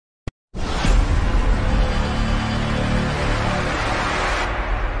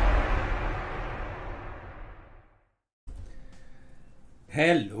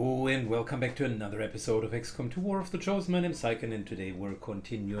Hello and welcome back to another episode of XCOM2 War of the Chosen. My name is Syken and today we're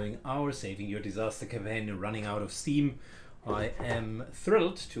continuing our Saving Your Disaster campaign, running out of steam. I am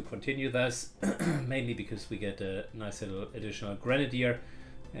thrilled to continue this, mainly because we get a nice little additional grenadier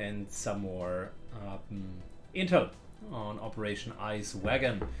and some more intel on Operation Ice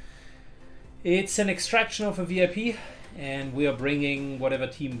Wagon. It's an extraction of a VIP and we are bringing whatever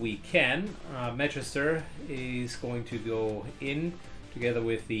team we can. Manchester is going to go in together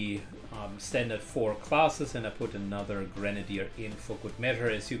with the standard 4 classes, and I put another grenadier in for good measure.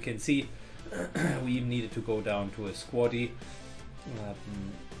 As you can see, we even needed to go down to a squaddy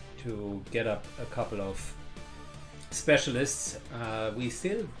to get up a couple of specialists. We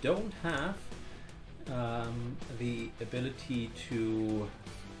still don't have the ability to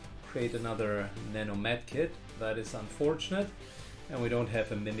create another nano med kit. That is unfortunate, and we don't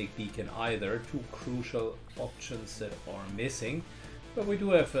have a mimic beacon either. Two crucial options that are missing. But we do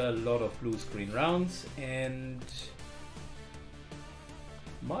have a lot of blue screen rounds and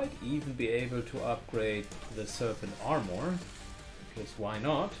might even be able to upgrade the Serpent armor, because why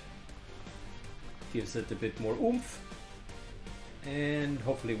not? Gives it a bit more oomph, and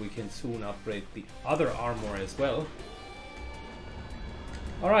hopefully we can soon upgrade the other armor as well.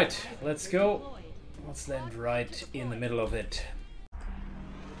 Alright, let's go. Let's land right in the middle of it.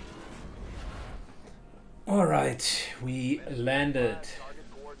 Alright, we landed.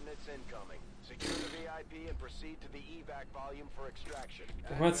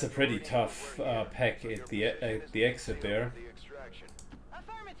 That's a pretty tough pack at the exit there.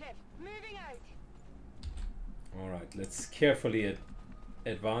 Alright, let's carefully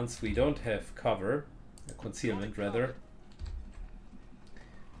advance. We don't have cover, concealment rather.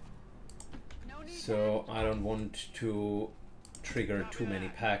 So I don't want to trigger too many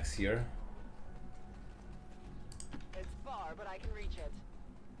packs here. But I can reach it.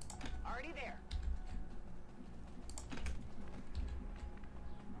 Already there.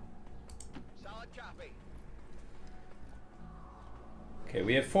 Solid copy. Okay,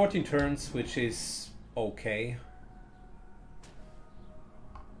 we have 14 turns, which is okay.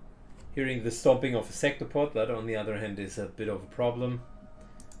 Hearing the stomping of a sectopod, that on the other hand is a bit of a problem.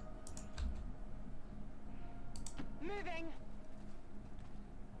 Moving.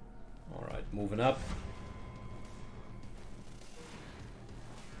 Alright, moving up.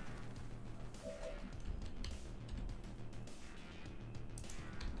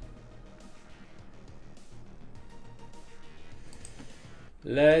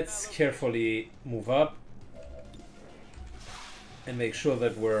 Let's carefully move up and make sure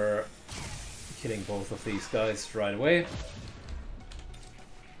that we're killing both of these guys right away. A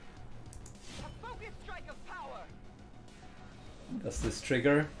focus strike of power. Does this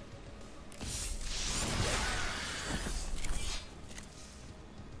trigger?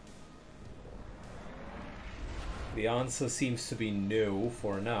 The answer seems to be no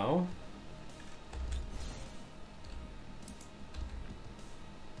for now.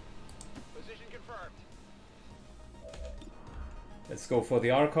 Let's go for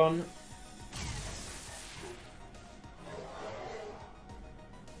the Archon.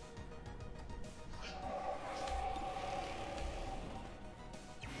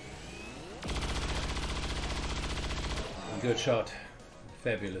 Good shot.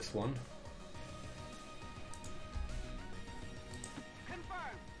 Fabulous one.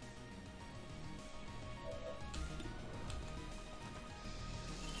 Confirmed.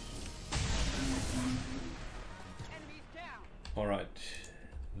 Enemies down. Alright,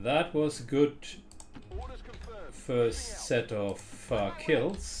 that was a good first set of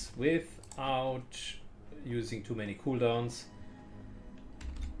kills without using too many cooldowns.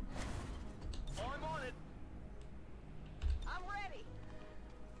 I'm on it. I'm ready.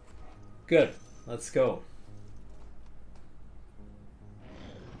 Good, let's go.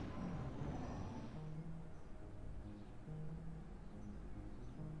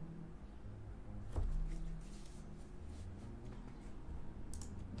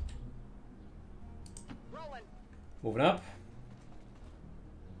 Moving up.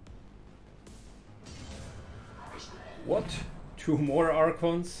 What? 2 more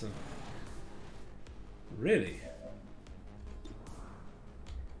Archons? Really?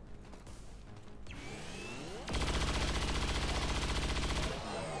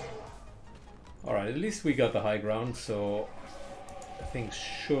 Alright, at least we got the high ground, so things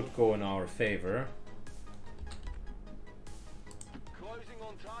should go in our favor. Closing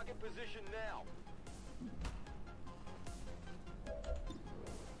on target position now.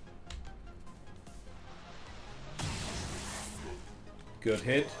 Good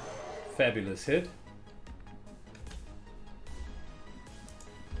hit. Fabulous hit.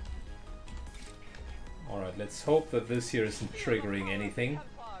 let's hope that this here isn't triggering anything.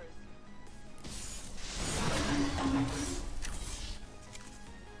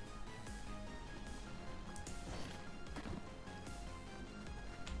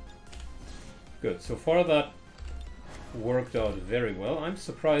 Good, so far that worked out very well. I'm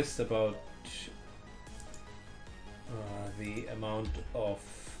surprised about the amount of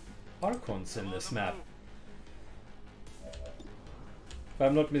Archons in this map. If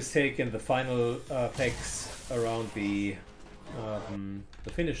I'm not mistaken, the final packs around the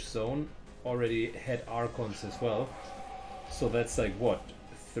finish zone already had Archons as well. So that's like what?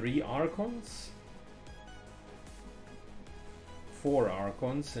 3 Archons? 4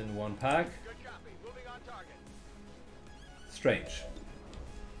 Archons in one pack. Strange.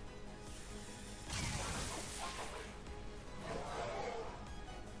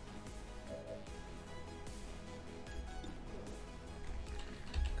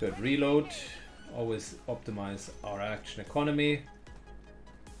 Good, reload. Always optimize our action economy.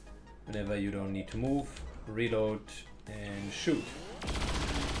 Whenever you don't need to move, reload and shoot.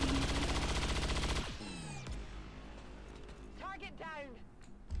 Target down.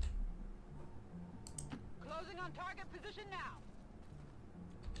 Closing on target position now.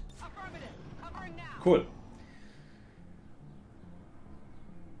 Affirmative. Covering now. Cool.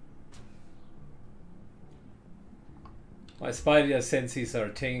 My spider senses are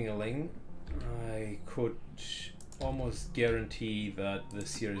tingling. I could almost guarantee that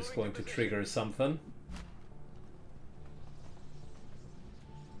this here is going to trigger something.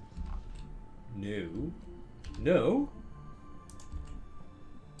 No. No?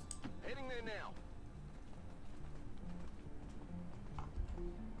 Heading there now.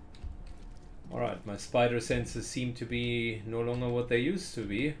 Alright, my spider senses seem to be no longer what they used to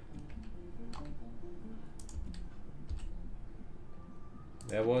be.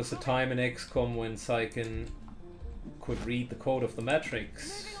 There was a time in XCOM when Syken could read the code of the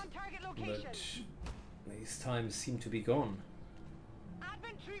Matrix, but these times seem to be gone.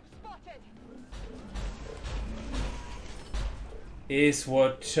 Advent troops spotted. Is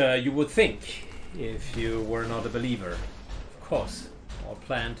what you would think if you were not a believer. Of course, all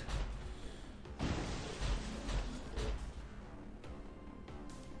planned.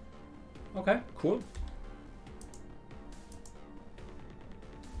 Okay, cool.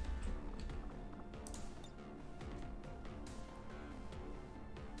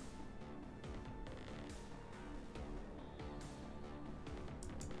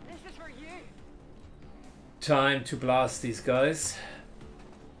 This is for you. Time to blast these guys.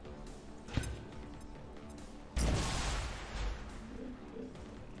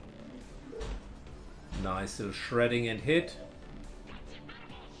 Nice little shredding and hit.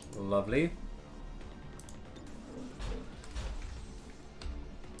 Lovely.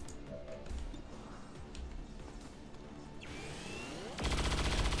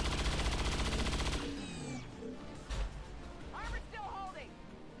 Armor still holding.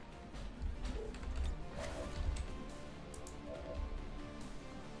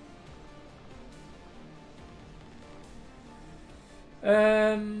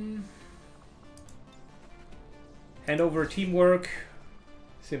 Hand over teamwork,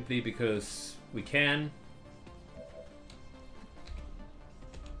 simply because we can.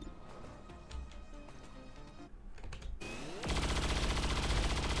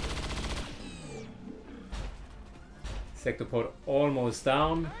 Sector pod almost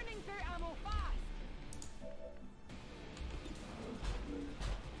down. Burning through ammo fast.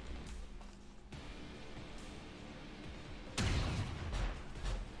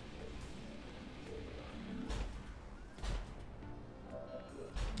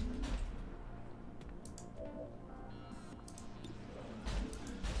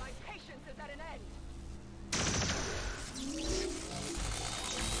 My patience is at an end.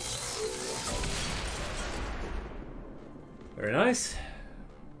 Very nice.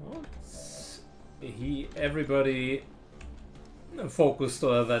 Well, everybody focused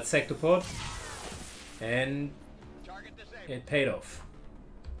on that sector pod, and Target disabled. it paid off.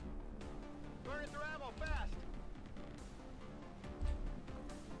 Burning through ammo fast.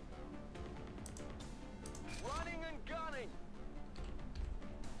 Running and gunning.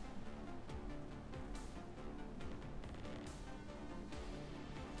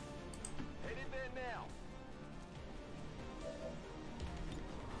 Headed there now.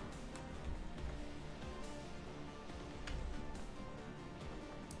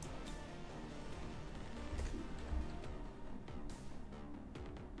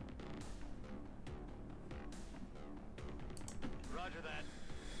 Roger that.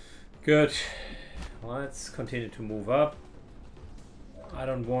 Good. Let's continue to move up. I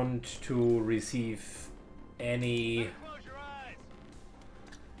don't want to receive any Close your eyes.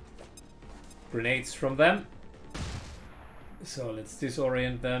 grenades from them. So let's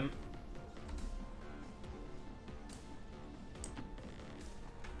disorient them.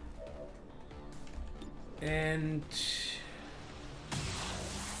 And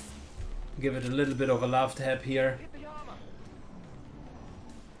give it a little bit of a love tap here. Hit the armor.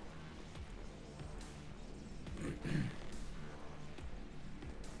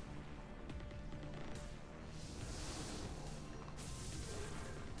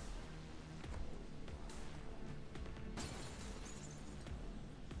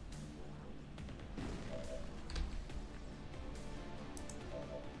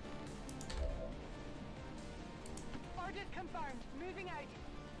 Orders confirmed. Moving out.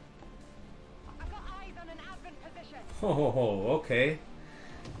 I've got eyes on an advent position. Ho ho ho, okay.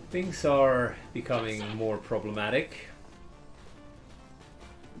 Things are becoming more problematic.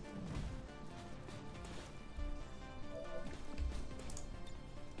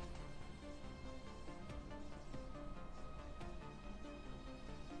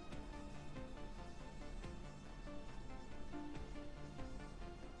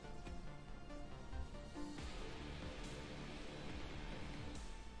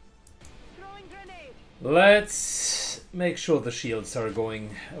 Throwing grenade. Let's make sure the shields are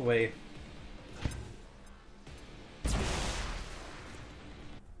going away.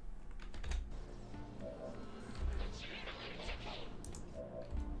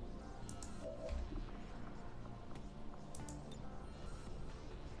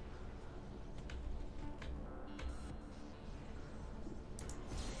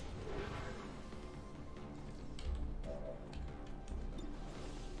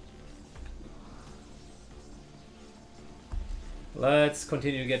 Let's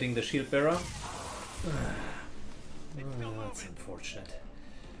continue getting the shield bearer. That's unfortunate.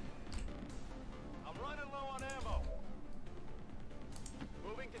 I'm running low on ammo.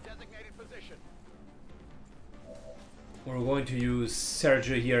 Moving to designated position. We're going to use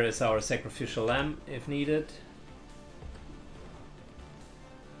Sergio here as our sacrificial lamb if needed.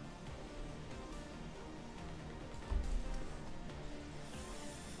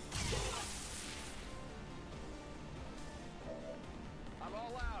 I'm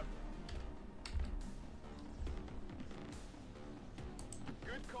all out.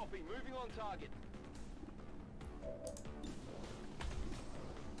 Good copy. Moving on target.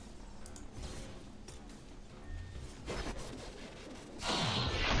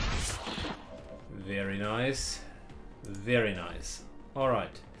 Very nice. Very nice.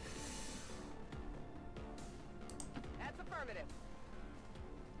 Alright. That's affirmative.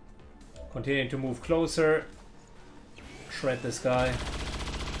 Continuing to move closer. Shred this guy.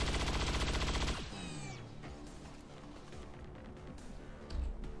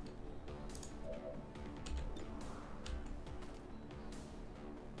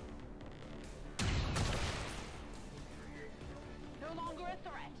 No longer a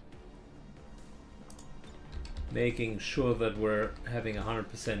threat. Making sure that we're having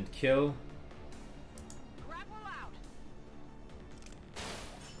 100% kill. Grapple out.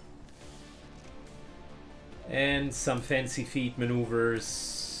 And some fancy feet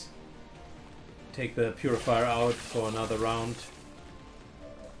maneuvers. Take the purifier out for another round.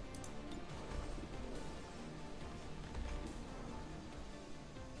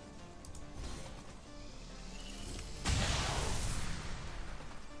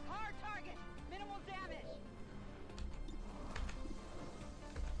 Hard target. Minimal damage.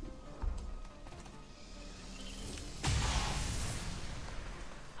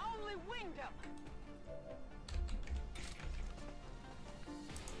 Only winged him.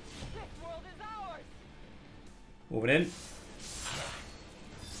 This world is ours. Moving in.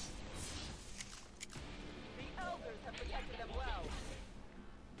 The elders have protected them well.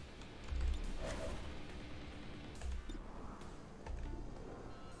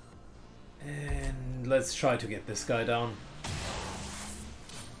 And let's try to get this guy down.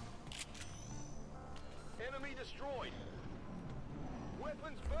 Enemy destroyed.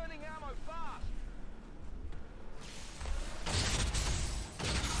 Weapons burning ammo fast.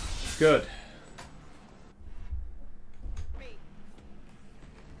 Good. Me.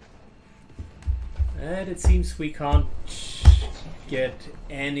 And it seems we can't get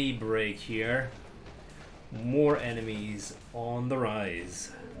any break here. More enemies on the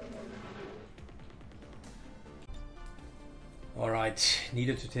rise. Alright,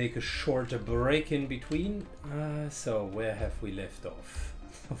 needed to take a shorter break in between. So where have we left off?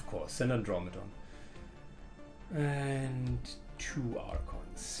 Of course, an Andromedon. And 2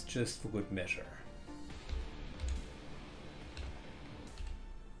 Archons, just for good measure.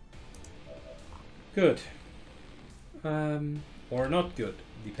 Good. or not good,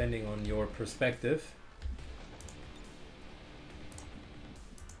 depending on your perspective.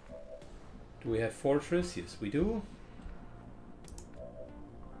 Do we have fortress? Yes, we do.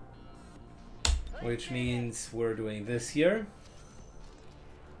 Which means we're doing this here.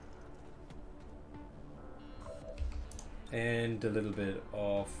 And a little bit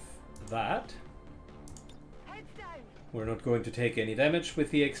of that. Heads down. We're not going to take any damage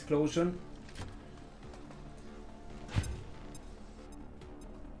with the explosion.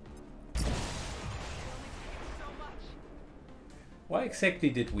 Why exactly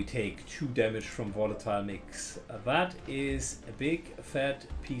did we take 2 damage from volatile mix? That is a big fat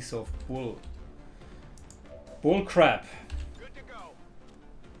piece of bull crap. Good to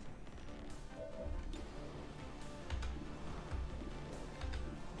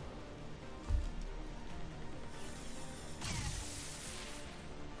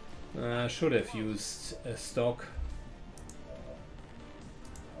go. Should have used a stock.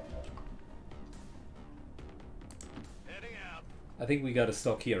 Heading out. I think we got a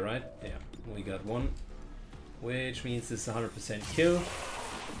stock here, right? Yeah, we got one. Which means this is 100% kill.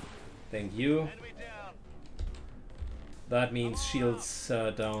 Thank you. Enemy down. That means shields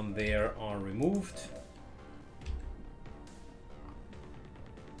down there are removed.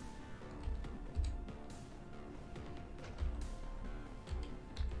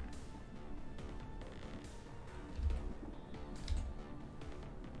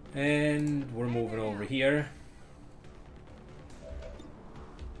 And we're moving over here.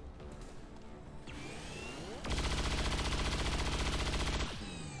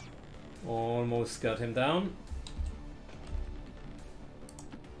 Almost got him down.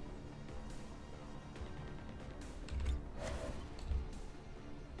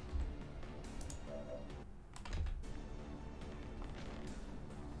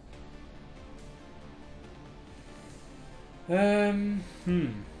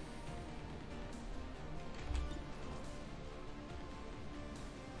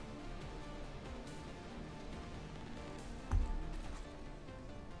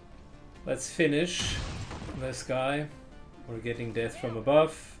 Let's finish this guy. We're getting death from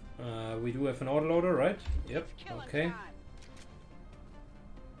above. We do have an autoloader, right? Yep, okay.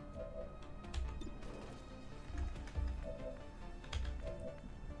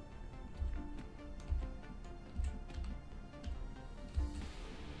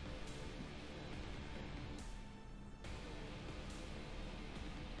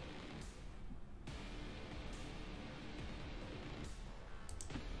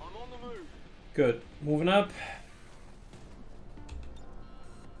 I'm on the move. Good. Moving up.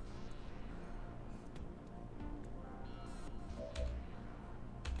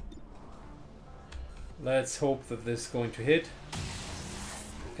 Let's hope that this is going to hit.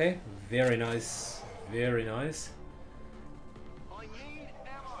 Okay, very nice. Very nice. I need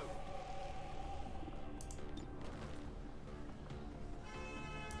ammo.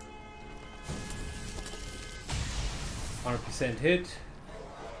 100% hit.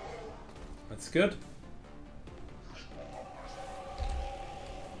 That's good.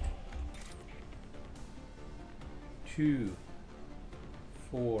 Two,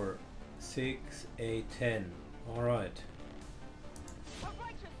 4, 6, 8, 10. All right. A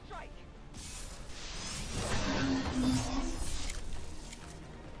righteous strike.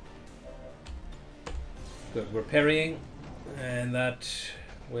 Good. We're parrying, and that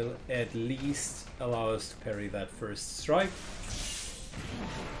will at least allow us to parry that first strike.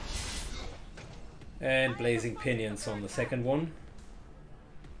 And blazing pinions on the second one.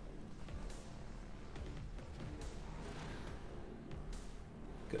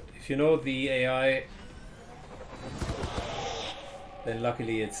 Good. If you know the AI, then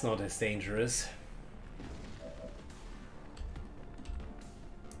luckily it's not as dangerous.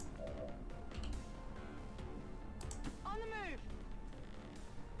 On the move.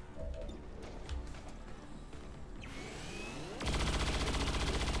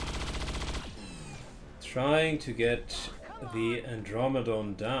 Trying to get the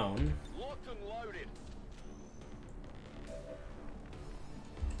Andromedon down. Locked and loaded.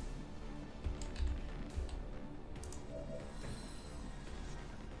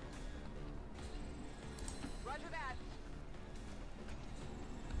 Roger that.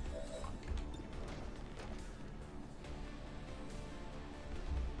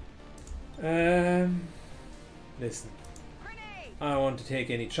 Listen, Grenade. I don't want to take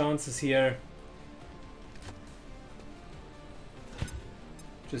any chances here.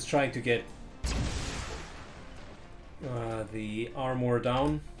 Just trying to get the armor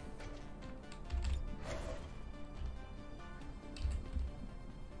down.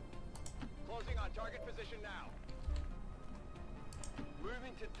 Closing on target position now.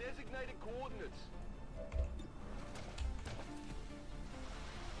 designated coordinates.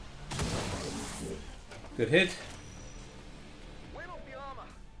 Good hit. Wheel off the armor.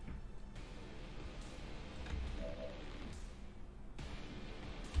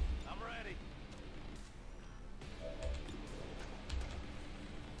 I'm ready.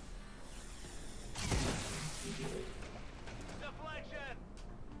 Deflection.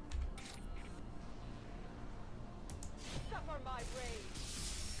 Suffer my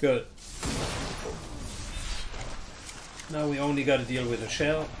rage. Good. Now we only got to deal with a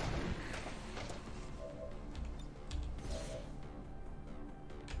shell.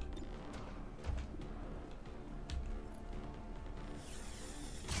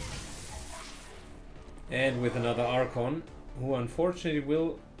 And with another Archon, who unfortunately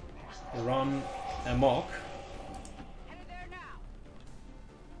will run amok. Headed there now.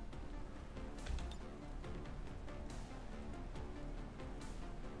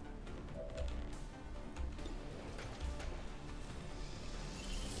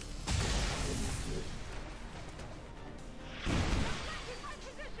 Attacking my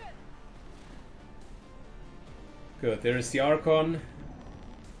position. Good, there is the Archon.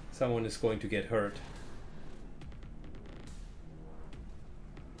 Someone is going to get hurt.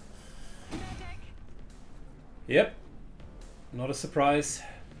 Medic. Yep, not a surprise.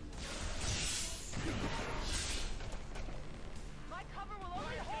 My cover will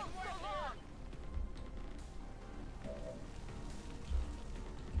only hold so long.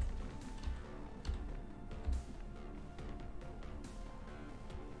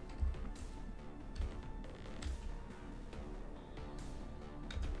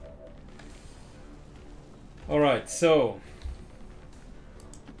 Alright, so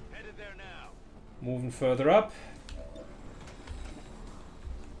Headed there now. moving further up.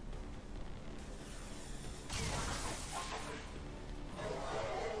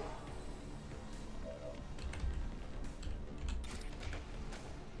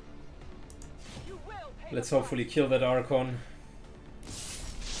 You will pay Let's the price. hopefully kill that Archon.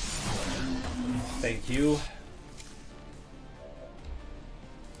 Thank you.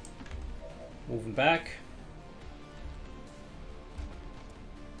 Moving back.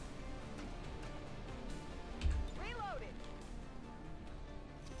 Reloading.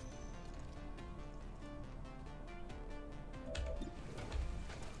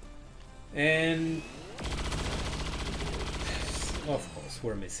 And of course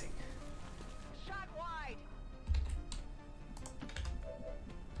we're missing. Shot wide.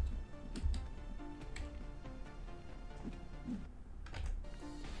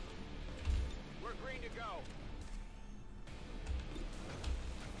 We're green to go.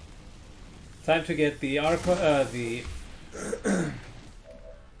 Time to get the Archon,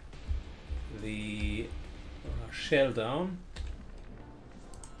 the shell down.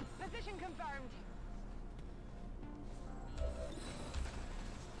 Position confirmed.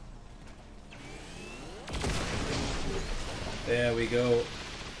 There we go.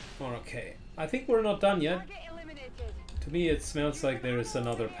 Okay, I think we're not done yet. Target eliminated. To me it smells like there is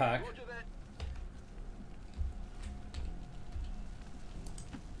another pack. Roger that.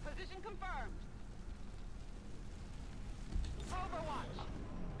 Position confirmed. Overwatch.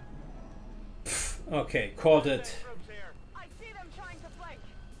 Okay, called it. Troops here. I see them trying to flank.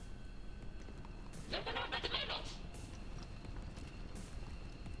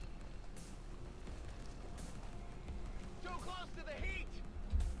 Too close to the heat.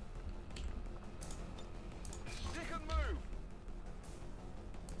 Stick and move.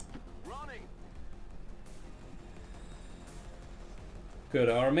 Running. Good,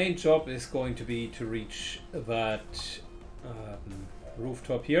 our main job is going to be to reach that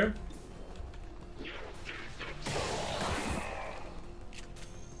rooftop here.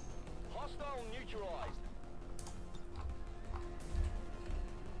 Hostile neutralized.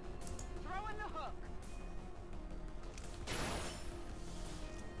 Throw in the hook.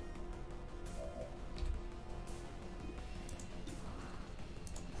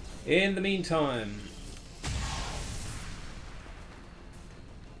 In the meantime,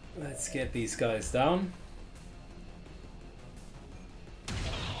 let's get these guys down.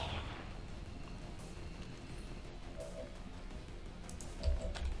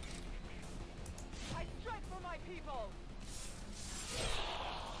 I strike for my people.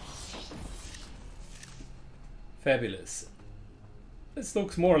 Fabulous. This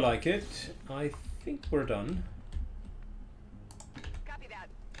looks more like it. I think we're done. Copy that.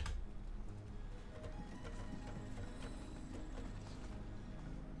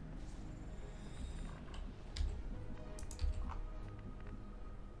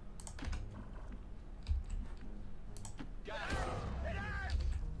 Got it.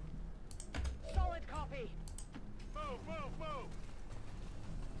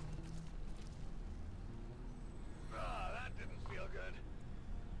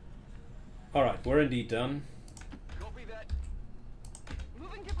 Alright, we're indeed done. Copy that.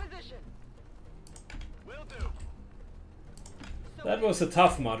 Moving to position. Will do. That was a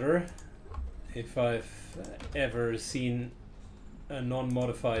tough mudder, if I've ever seen a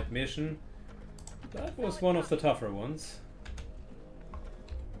non-modified mission. That was one of the tougher ones.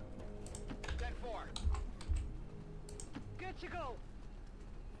 10-4. Good to go.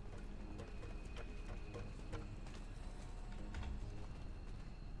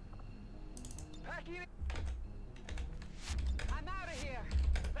 Packing it. I'm out of here.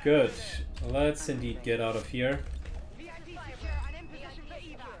 Good. Let's indeed get out of here. VIP secure and in position for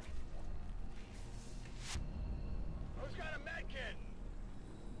evac. Who's got a medkit?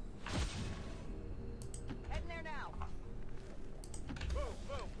 Heading there now. Move,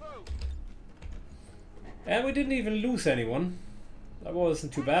 move, move. And we didn't even lose anyone. That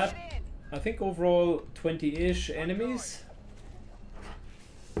wasn't too bad. Get in. I think overall 20-ish enemies.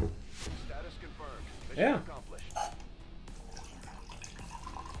 Status confirmed. Mission Yeah. accomplished.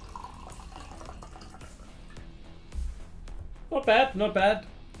 Not bad, not bad.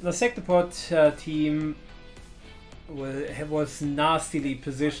 The Sectopod team was nastily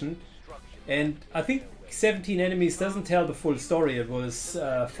positioned, and I think 17 enemies doesn't tell the full story. It was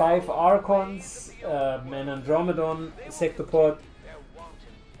 5 Archons, an Andromedon, Sectopod,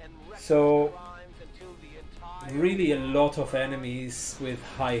 so really a lot of enemies with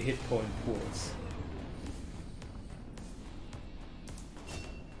high hit point pools.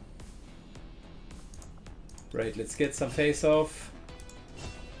 Right, let's get some face off.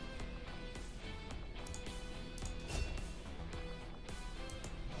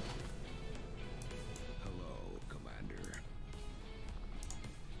 Hello, Commander.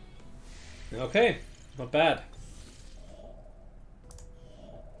 Okay, not bad.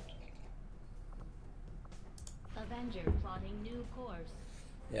 Avenger plotting new course.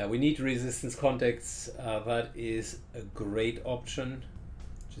 Yeah, we need resistance contacts. That is a great option.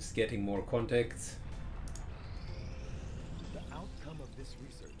 Just getting more contacts. The outcome of this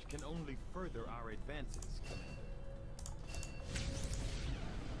research can only further our advances,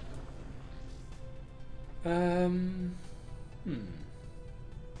 Commander.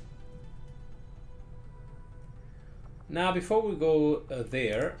 Now, before we go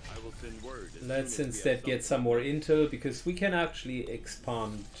there, I will send word as let's soon as we instead have get some more intel, because we can actually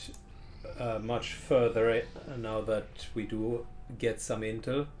expand much further now that we do get some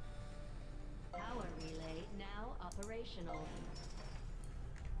intel. Power relay now operational.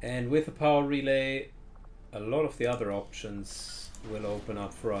 And with the power relay, a lot of the other options will open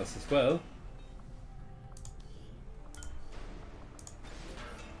up for us as well.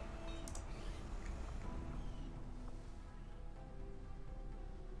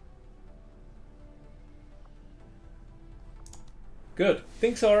 Good.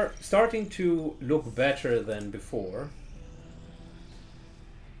 Things are starting to look better than before.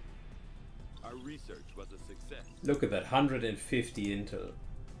 Our research was a success. Look at that, 150 intel.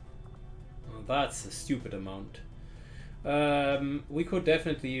 Well, that's a stupid amount. We could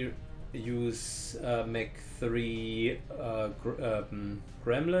definitely use Mech 3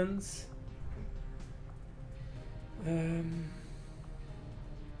 gremlins.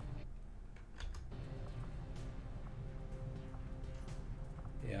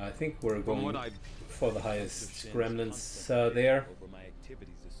 Yeah, I think we're From going what I've for the highest Since gremlins constant there. fear over my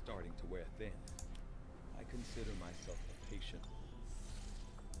activities is starting to wear thin. I consider myself a patient.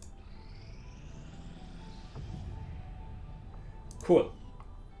 Cool.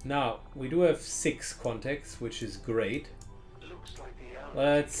 Now, we do have 6 contacts, which is great.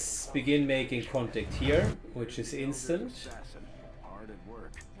 Let's begin making contact here, which is instant. Hard at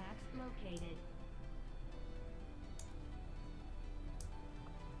work. Tax located.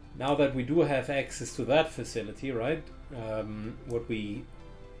 Now that we do have access to that facility, right? What we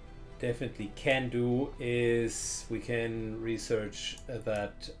definitely can do is we can research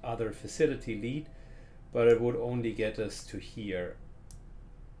that other facility lead, but it would only get us to here.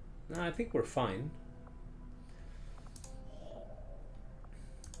 No, I think we're fine.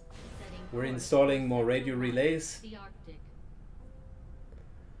 Setting We're course. installing more radio relays The Arctic.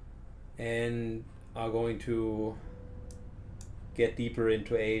 and are going to get deeper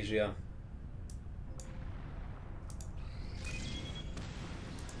into Asia.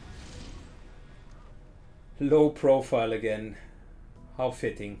 Low profile again. How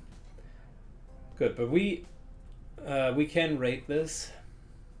fitting. Good, but we can rate this.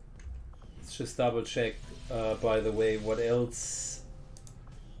 Let's just double check, by the way, what else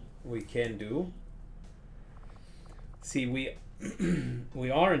we can do. See, we we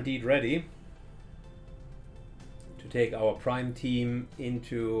are indeed ready to take our prime team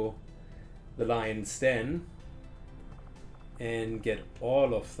into the Lion's Den and get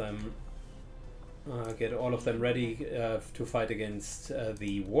all of them ready to fight against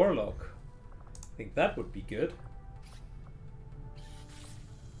the Warlock. I think that would be good.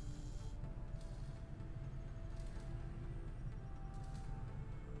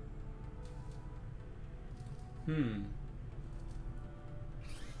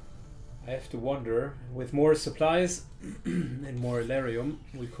 I have to wonder, with more supplies and more Elerium,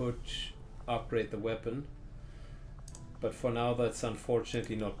 we could upgrade the weapon. But for now, that's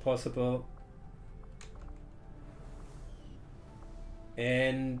unfortunately not possible.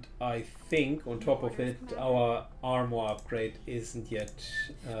 And I think, on top of it, our armor upgrade isn't yet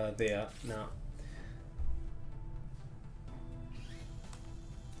there now.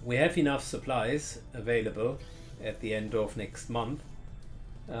 We have enough supplies available at the end of next month,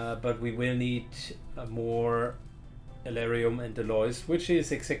 but we will need more Elerium and alloys, which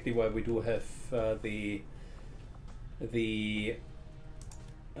is exactly why we do have the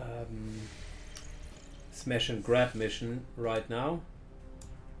smash and grab mission right now.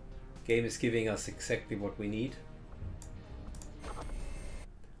 Game is giving us exactly what we need.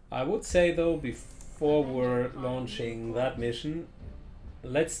 I would say though, before we're launching that mission,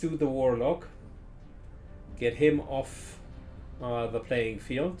 let's do the Warlock, get him off the playing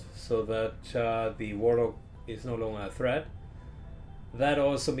field so that the Warlock is no longer a threat. That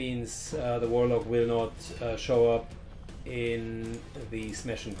also means the Warlock will not show up in the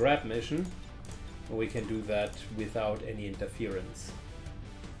smash and grab mission. We can do that without any interference.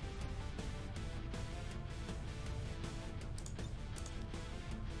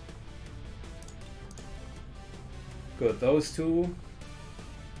 Good, those two.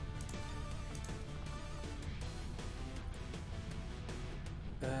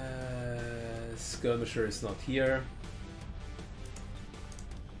 Skirmisher is not here.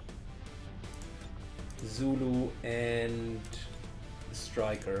 Zulu and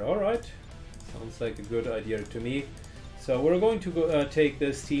Striker. Alright, sounds like a good idea to me. So we're going to go, take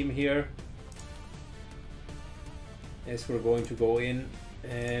this team here, as we're going to go in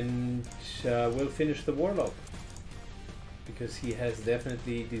and we'll finish the Warlock, because he has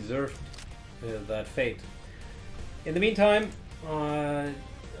definitely deserved that fate. In the meantime,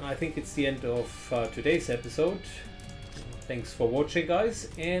 I think it's the end of today's episode. Thanks for watching, guys,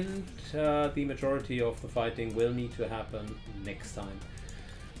 and the majority of the fighting will need to happen next time.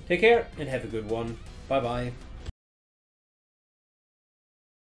 Take care and have a good one. Bye bye.